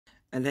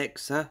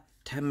Alexa,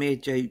 tell me a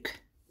joke.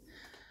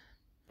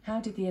 How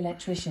did the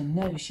electrician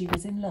know she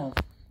was in love?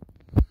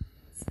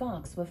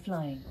 Sparks were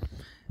flying.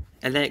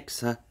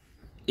 Alexa,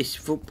 is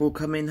football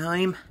coming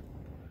home?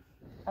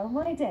 Oh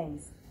my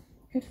days.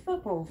 Could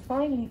football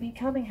finally be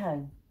coming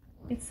home?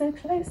 It's so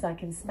close I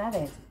can smell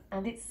it,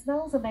 and it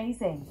smells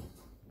amazing.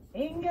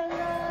 England,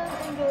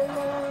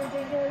 England,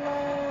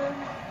 England.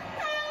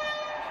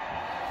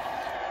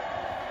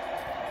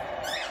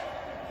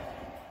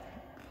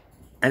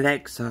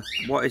 Alexa,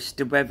 what is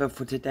the weather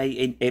for today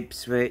in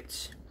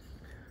Ipswich?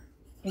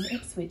 In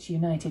Ipswich,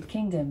 United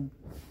Kingdom,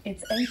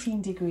 it's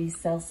 18 degrees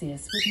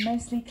Celsius with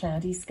mostly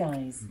cloudy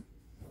skies.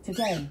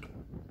 Today,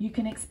 you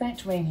can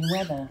expect rainy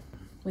weather,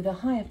 with a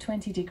high of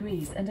 20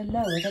 degrees and a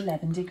low of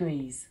 11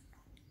 degrees.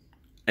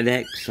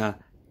 Alexa,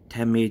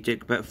 tell me a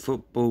joke about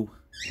football.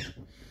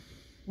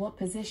 What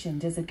position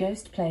does a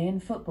ghost play in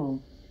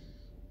football?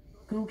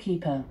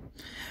 Goalkeeper.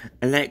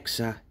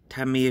 Alexa,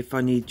 tell me a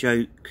funny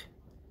joke.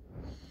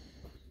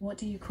 What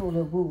do you call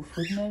a wolf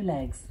with no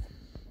legs?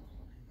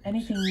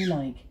 Anything you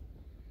like.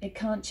 It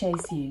can't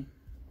chase you.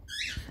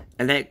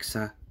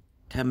 Alexa,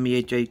 tell me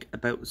a joke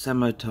about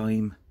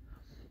summertime.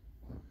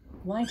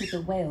 Why did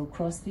the whale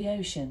cross the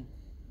ocean?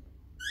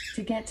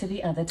 To get to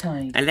the other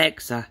tide.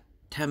 Alexa,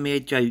 tell me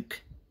a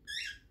joke.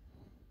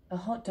 A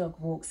hot dog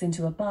walks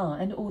into a bar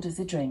and orders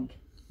a drink.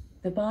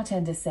 The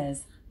bartender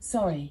says,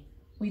 "Sorry,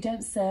 we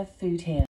don't serve food here."